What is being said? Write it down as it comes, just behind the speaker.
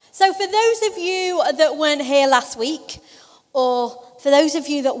So for those of you that weren't here last week, or for those of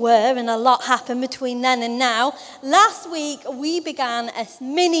you that were, and a lot happened between then and now, last week we began a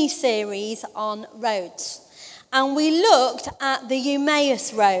mini-series on roads. And we looked at the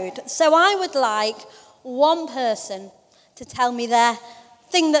Emmaus Road. So I would like one person to tell me their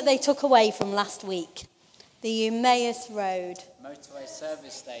thing that they took away from last week. The Emmaus Road. Motorway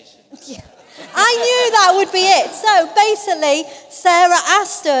service station. Yeah. I knew that would be it. So basically, Sarah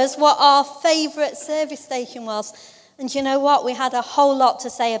asked us what our favourite service station was. And you know what? We had a whole lot to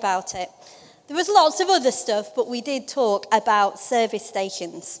say about it. There was lots of other stuff, but we did talk about service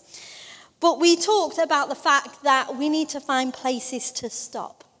stations. But we talked about the fact that we need to find places to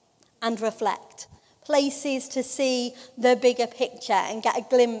stop and reflect. Places to see the bigger picture and get a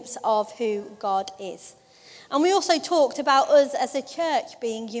glimpse of who God is. And we also talked about us as a church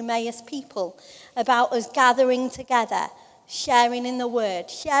being Emmaus people, about us gathering together, sharing in the word,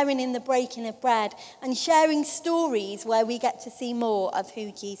 sharing in the breaking of bread, and sharing stories where we get to see more of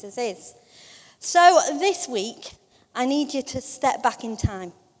who Jesus is. So this week, I need you to step back in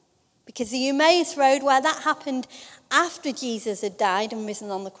time. Because the Emmaus Road, where that happened after Jesus had died and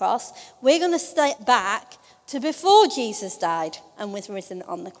risen on the cross, we're going to step back to before Jesus died and was risen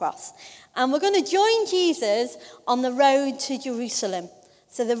on the cross. And we're going to join Jesus on the road to Jerusalem.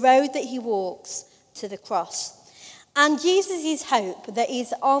 So the road that he walks to the cross. And Jesus' hope that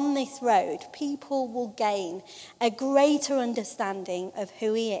is on this road, people will gain a greater understanding of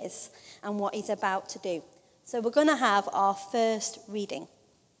who he is and what he's about to do. So we're going to have our first reading.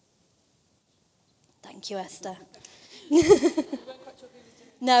 Thank you, Esther.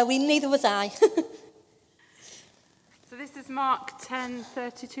 No, neither was I. So this is Mark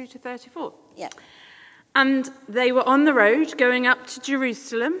 10:32 to 34. Yeah. And they were on the road going up to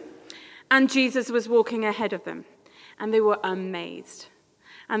Jerusalem, and Jesus was walking ahead of them, and they were amazed.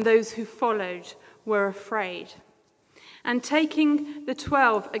 And those who followed were afraid. And taking the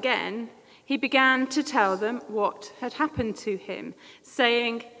 12 again, he began to tell them what had happened to him,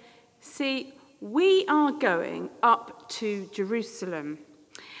 saying, "See, we are going up to Jerusalem,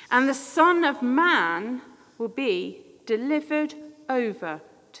 and the Son of Man will be delivered over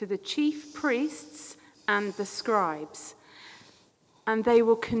to the chief priests and the scribes, and they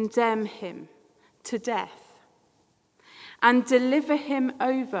will condemn him to death and deliver him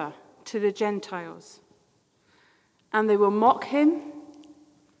over to the Gentiles. And they will mock him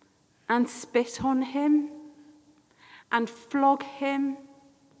and spit on him and flog him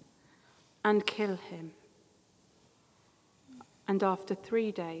and kill him. And after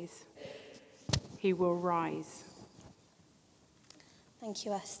 3 days, he will rise." Thank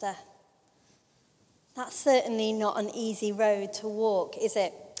you, Esther. That's certainly not an easy road to walk, is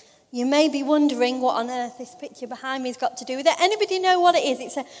it? You may be wondering what on earth this picture behind me has got to do with it. Anybody know what it is?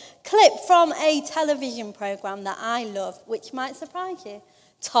 It's a clip from a television programme that I love, which might surprise you.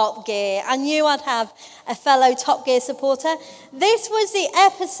 Top Gear. I knew I'd have a fellow Top Gear supporter. This was the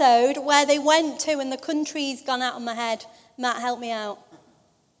episode where they went to, and the country's gone out of my head. Matt, help me out.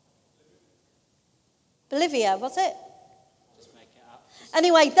 Bolivia, was it? Just make it up.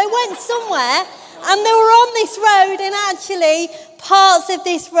 Anyway, they went somewhere, and they were on this road, and actually parts of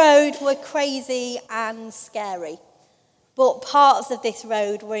this road were crazy and scary. But parts of this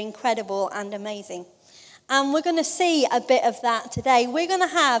road were incredible and amazing. And we're going to see a bit of that today. We're going to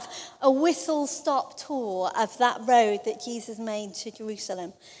have a whistle-stop tour of that road that Jesus made to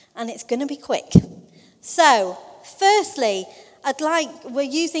Jerusalem. And it's going to be quick. So, firstly, we're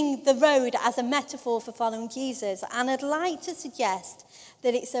using the road as a metaphor for following Jesus. And I'd like to suggest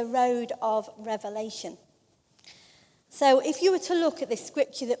that it's a road of revelation. So if you were to look at this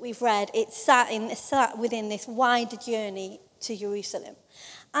scripture that we've read, it's sat within this wider journey to Jerusalem.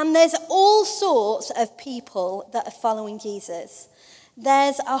 And there's all sorts of people that are following Jesus.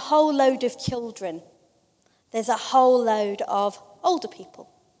 There's a whole load of children. There's a whole load of older people.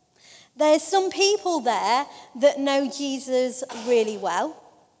 There's some people there that know Jesus really well.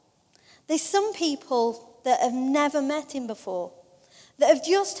 There's some people that have never met him before, that have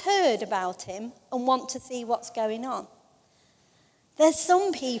just heard about him and want to see what's going on. There's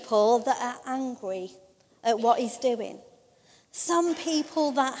some people that are angry at what he's doing. Some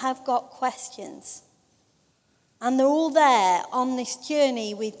people that have got questions. And they're all there on this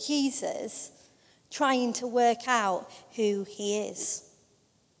journey with Jesus, trying to work out who he is.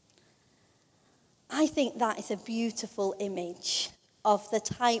 I think that is a beautiful image of the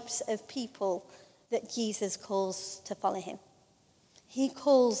types of people that Jesus calls to follow him. He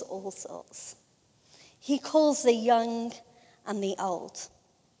calls all sorts. He calls the young and the old.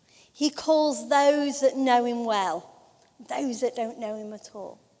 He calls those that know him well, those that don't know him at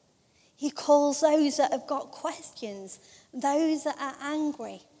all. He calls those that have got questions, those that are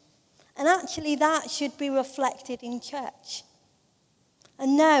angry. And actually that should be reflected in church.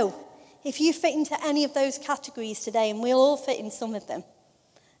 And no, if you fit into any of those categories today, and we'll all fit in some of them,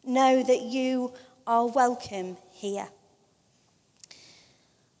 know that you are welcome here.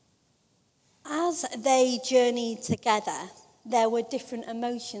 As they journeyed together, there were different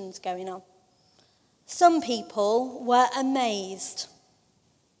emotions going on. Some people were amazed.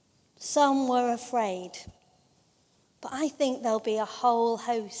 Some were afraid. But I think there'll be a whole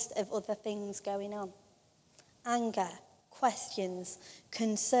host of other things going on. Anger, questions,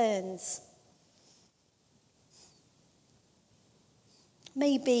 concerns.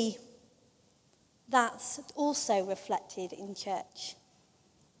 Maybe that's also reflected in church.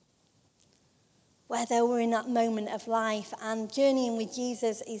 Whether we're in that moment of life and journeying with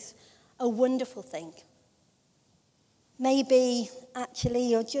Jesus is a wonderful thing. Maybe actually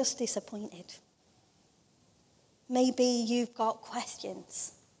you're just disappointed. Maybe you've got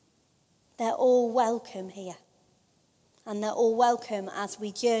questions. They're all welcome here. And they're all welcome as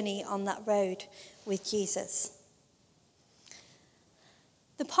we journey on that road with Jesus.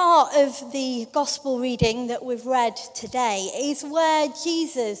 The part of the gospel reading that we've read today is where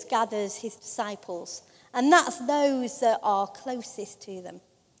Jesus gathers his disciples. And that's those that are closest to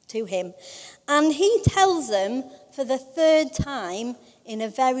him. And he tells them for the third time in a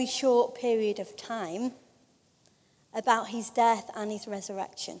very short period of time about his death and his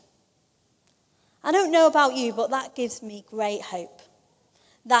resurrection. I don't know about you, but that gives me great hope.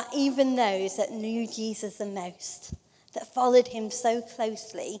 That even those that knew Jesus the most, that followed him so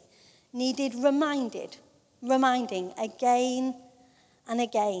closely, needed reminding again and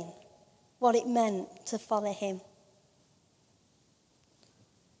again what it meant to follow him.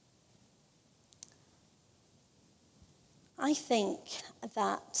 I think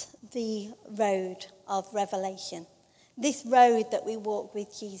that the road of revelation, this road that we walk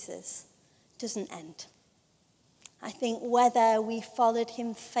with Jesus, doesn't end. I think whether we followed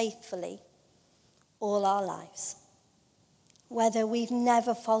him faithfully all our lives, whether we've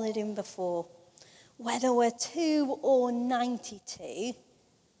never followed him before, whether we're 2 or 92,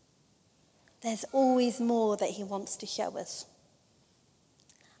 there's always more that he wants to show us.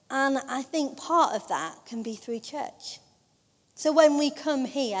 And I think part of that can be through church. So when we come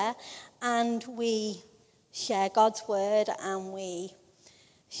here and we share God's word and we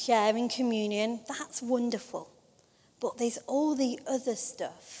share in communion, that's wonderful. But there's all the other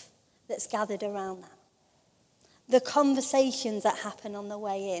stuff that's gathered around that. The conversations that happen on the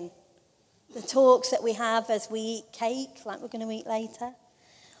way in. The talks that we have as we eat cake, like we're going to eat later.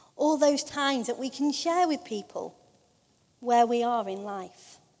 All those times that we can share with people where we are in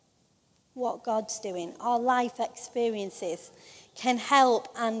life. What God's doing. Our life experiences can help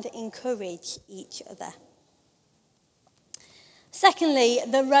and encourage each other. Secondly,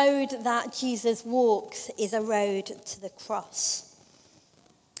 the road that Jesus walks is a road to the cross.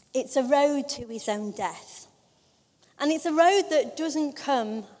 It's a road to his own death. And it's a road that doesn't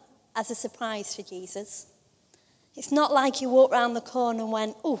come as a surprise for Jesus. It's not like he walked round the corner and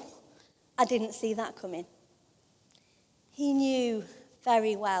went, "Oh, I didn't see that coming." He knew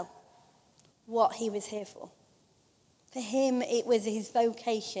very well what he was here for. For him, it was his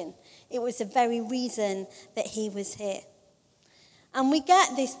vocation. It was the very reason that he was here. And we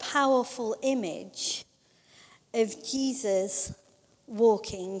get this powerful image of Jesus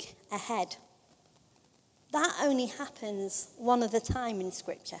walking ahead. That only happens one other time in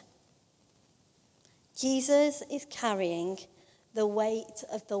Scripture. Jesus is carrying the weight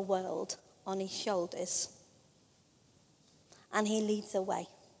of the world on his shoulders. And he leads the way.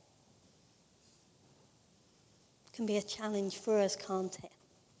 It can be a challenge for us, can't it?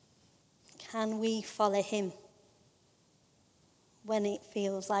 Can we follow him when it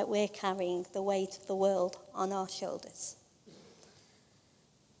feels like we're carrying the weight of the world on our shoulders?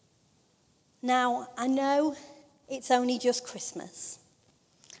 Now, I know it's only just Christmas,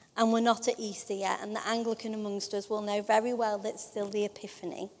 and we're not at Easter yet, and the Anglican amongst us will know very well that it's still the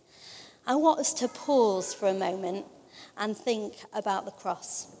Epiphany. I want us to pause for a moment and think about the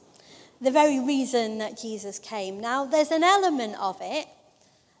cross. The very reason that Jesus came. Now, there's an element of it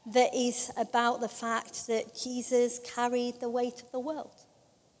that is about the fact that Jesus carried the weight of the world.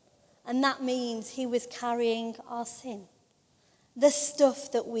 And that means he was carrying our sin. The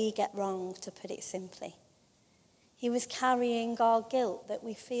stuff that we get wrong, to put it simply. He was carrying our guilt that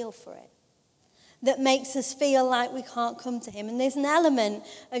we feel for it. That makes us feel like we can't come to him. And there's an element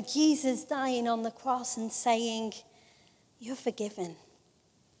of Jesus dying on the cross and saying, "You're forgiven.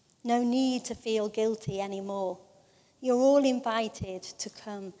 No need to feel guilty anymore. You're all invited to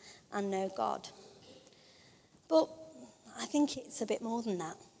come and know God. But I think it's a bit more than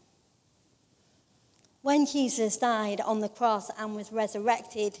that. When Jesus died on the cross and was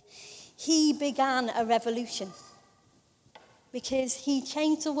resurrected, he began a revolution. Because he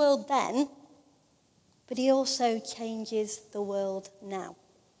changed the world then, but he also changes the world now.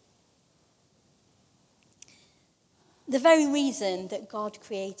 The very reason that God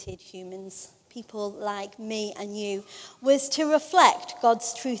created humans, people like me and you, was to reflect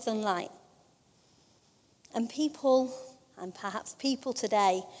God's truth and light. And people, and perhaps people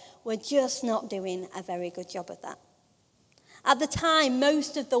today, were just not doing a very good job of that. At the time,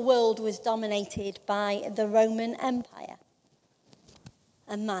 most of the world was dominated by the Roman Empire.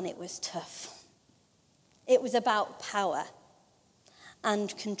 And man, it was tough. It was about power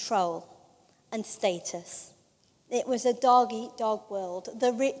and control and status. It was a dog-eat-dog world.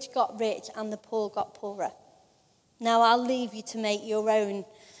 The rich got rich and the poor got poorer. Now, I'll leave you to make your own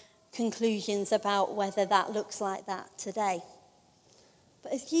conclusions about whether that looks like that today.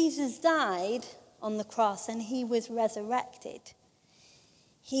 But as Jesus died on the cross and he was resurrected,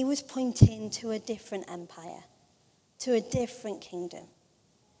 he was pointing to a different empire, to a different kingdom.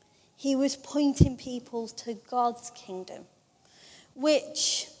 He was pointing people to God's kingdom,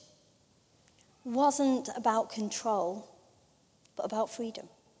 which wasn't about control, but about freedom.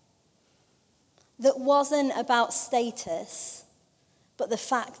 That wasn't about status, but the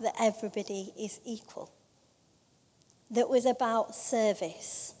fact that everybody is equal. That was about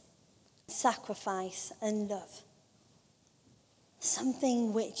service, sacrifice, and love.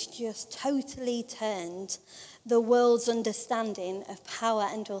 Something which just totally turned the world's understanding of power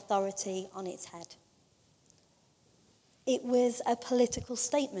and authority on its head. It was a political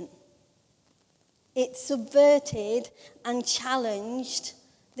statement. It subverted and challenged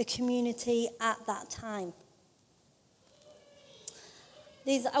the community at that time.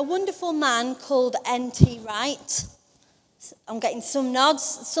 There's a wonderful man called N.T. Wright. I'm getting some nods.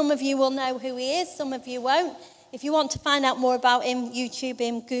 Some of you will know who he is, some of you won't. If you want to find out more about him, YouTube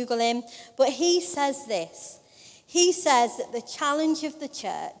him, Google him. But he says this. He says that the challenge of the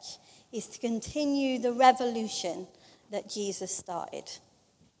church is to continue the revolution that Jesus started.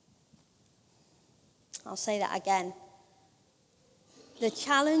 I'll say that again. The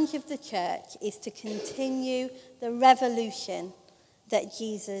challenge of the church is to continue the revolution that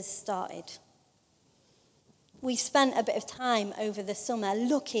Jesus started. We spent a bit of time over the summer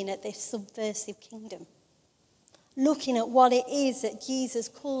looking at this subversive kingdom. Looking at what it is that Jesus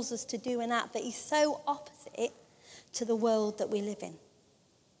calls us to do and act that is so opposite to the world that we live in.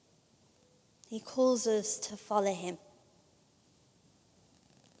 He calls us to follow him.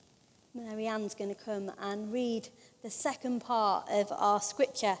 Mary Ann's going to come and read the second part of our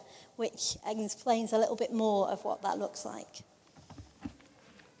scripture, which explains a little bit more of what that looks like.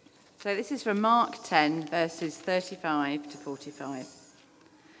 So this is from Mark 10, verses 35 to 45.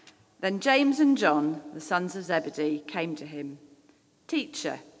 Then James and John, the sons of Zebedee, came to him.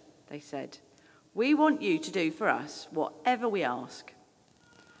 "Teacher," they said, "we want you to do for us whatever we ask."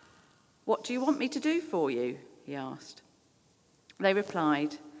 "What do you want me to do for you?" he asked. They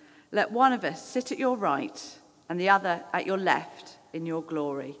replied, "Let one of us sit at your right and the other at your left in your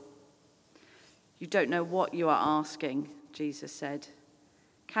glory." "You don't know what you are asking," Jesus said.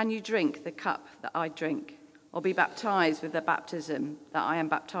 "Can you drink the cup that I drink, or be baptized with the baptism that I am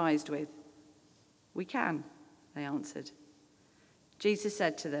baptized with?" "We can," they answered. Jesus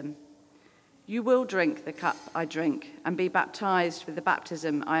said to them, "You will drink the cup I drink and be baptized with the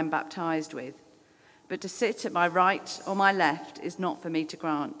baptism I am baptized with. But to sit at my right or my left is not for me to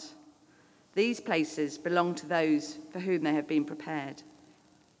grant. These places belong to those for whom they have been prepared."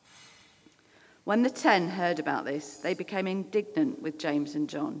 When the 10 heard about this, they became indignant with James and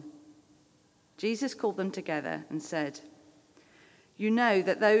John. Jesus called them together and said, "You know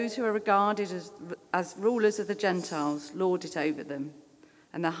that those who are regarded as rulers of the Gentiles lord it over them,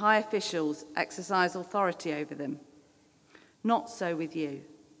 and the high officials exercise authority over them. Not so with you.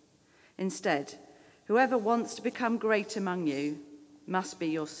 Instead, whoever wants to become great among you must be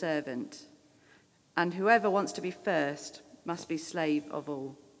your servant, and whoever wants to be first must be slave of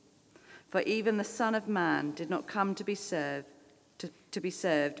all. For even the Son of Man did not come to be served,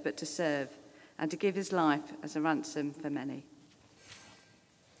 but to serve, and to give his life as a ransom for many."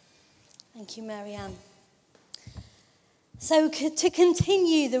 Thank you, Mary Ann. So to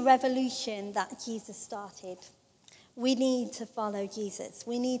continue the revolution that Jesus started, we need to follow Jesus.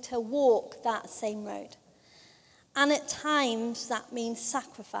 We need to walk that same road. And at times that means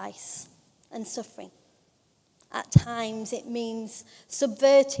sacrifice and suffering. At times it means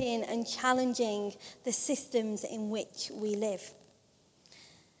subverting and challenging the systems in which we live.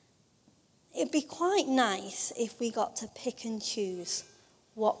 It'd be quite nice if we got to pick and choose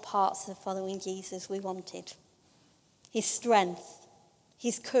what parts of following Jesus we wanted. His strength,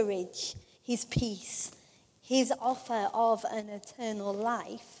 his courage, his peace, his offer of an eternal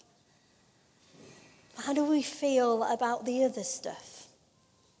life. How do we feel about the other stuff?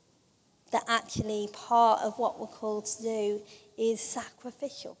 That actually part of what we're called to do is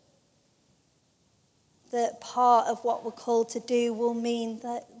sacrificial. That part of what we're called to do will mean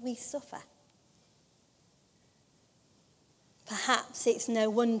that we suffer. Perhaps it's no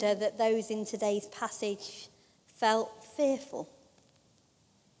wonder that those in today's passage felt fearful,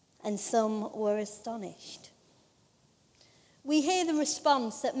 and some were astonished. We hear the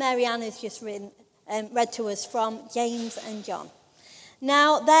response that Mary Ann has just read to us from James and John.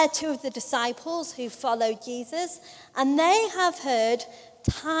 Now, they're two of the disciples who followed Jesus, and they have heard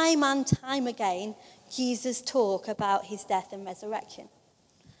time and time again Jesus talk about his death and resurrection.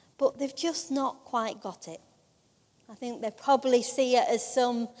 But they've just not quite got it. I think they probably see it as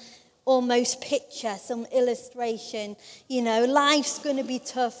some almost picture, some illustration. You know, life's going to be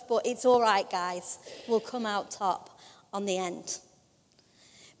tough, but it's all right, guys. We'll come out top on the end.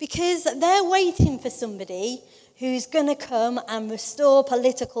 Because they're waiting for somebody who's going to come and restore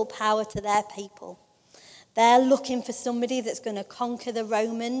political power to their people. They're looking for somebody that's going to conquer the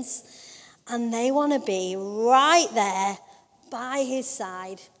Romans, and they want to be right there by his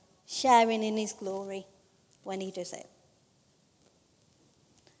side, sharing in his glory when he does it.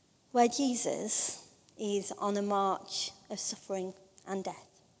 Where Jesus is on a march of suffering and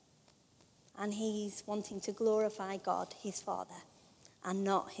death, and he's wanting to glorify God, his Father, and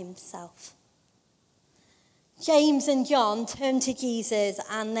not himself. James and John turn to Jesus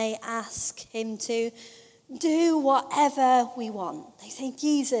and they ask him to do whatever we want. They say,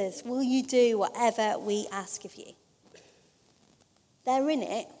 Jesus, will you do whatever we ask of you? They're in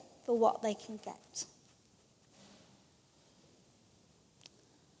it for what they can get.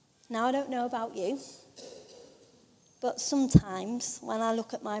 Now, I don't know about you, but sometimes when I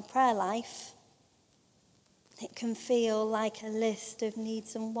look at my prayer life, it can feel like a list of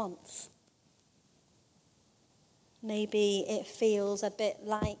needs and wants. Maybe it feels a bit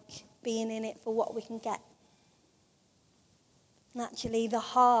like being in it for what we can get. And actually, the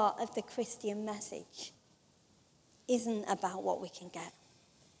heart of the Christian message isn't about what we can get.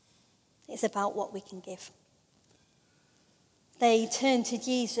 It's about what we can give. They turn to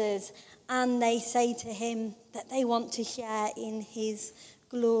Jesus and they say to him that they want to share in his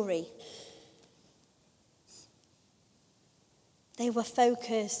glory. They were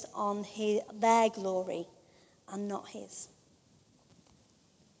focused on their glory and not his.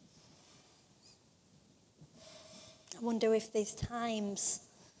 I wonder if there's times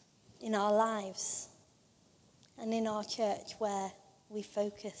in our lives and in our church where we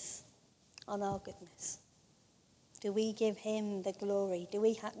focus on our goodness. Do we give him the glory? Do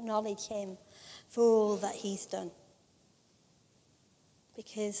we acknowledge him for all that he's done?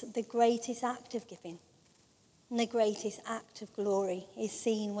 Because the greatest act of giving and the greatest act of glory is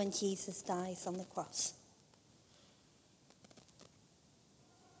seen when Jesus dies on the cross.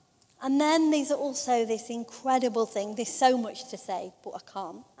 And then there's also this incredible thing. There's so much to say, but I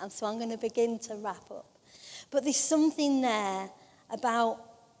can't. And so I'm going to begin to wrap up. But there's something there about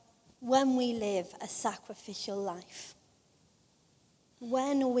when we live a sacrificial life.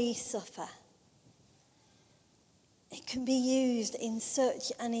 When we suffer, it can be used in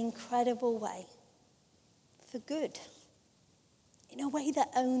such an incredible way for good. In a way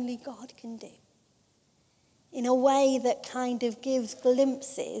that only God can do. In a way that kind of gives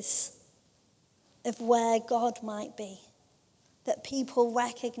glimpses of where God might be. That people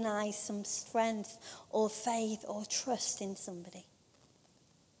recognize some strength or faith or trust in somebody.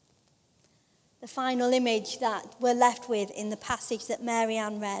 The final image that we're left with in the passage that Mary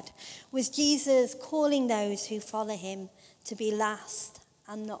Ann read was Jesus calling those who follow him to be last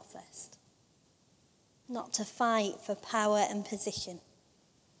and not first. Not to fight for power and position.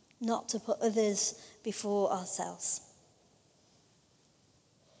 Not to put others before ourselves.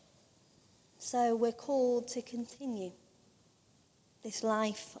 So we're called to continue this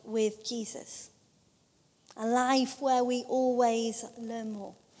life with Jesus. A life where we always learn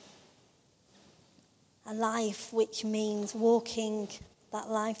more. A life which means walking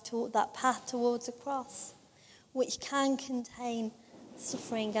that path towards a cross, which can contain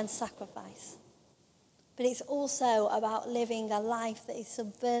suffering and sacrifice. But it's also about living a life that is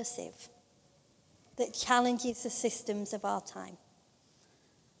subversive, that challenges the systems of our time.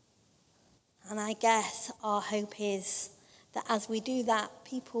 And I guess our hope is that as we do that,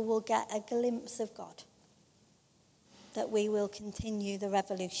 people will get a glimpse of God, that we will continue the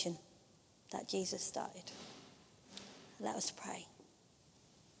revolution that Jesus started. Let us pray.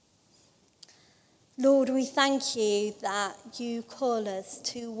 Lord, we thank you that you call us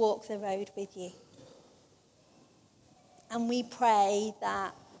to walk the road with you. And we pray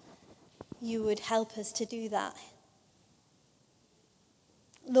that you would help us to do that.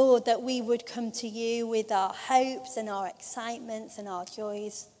 Lord, that we would come to you with our hopes and our excitements and our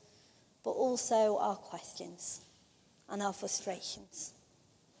joys, but also our questions and our frustrations.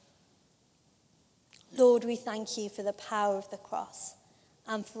 Lord, we thank you for the power of the cross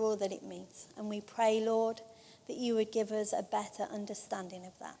and for all that it means. And we pray, Lord, that you would give us a better understanding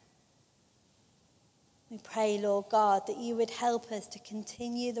of that. We pray, Lord God, that you would help us to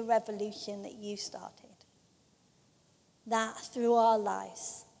continue the revolution that you started. That through our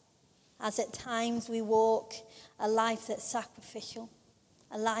lives, as at times we walk a life that's sacrificial,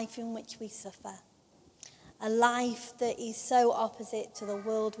 a life in which we suffer, a life that is so opposite to the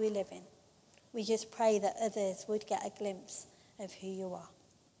world we live in, we just pray that others would get a glimpse of who you are.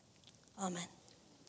 Amen.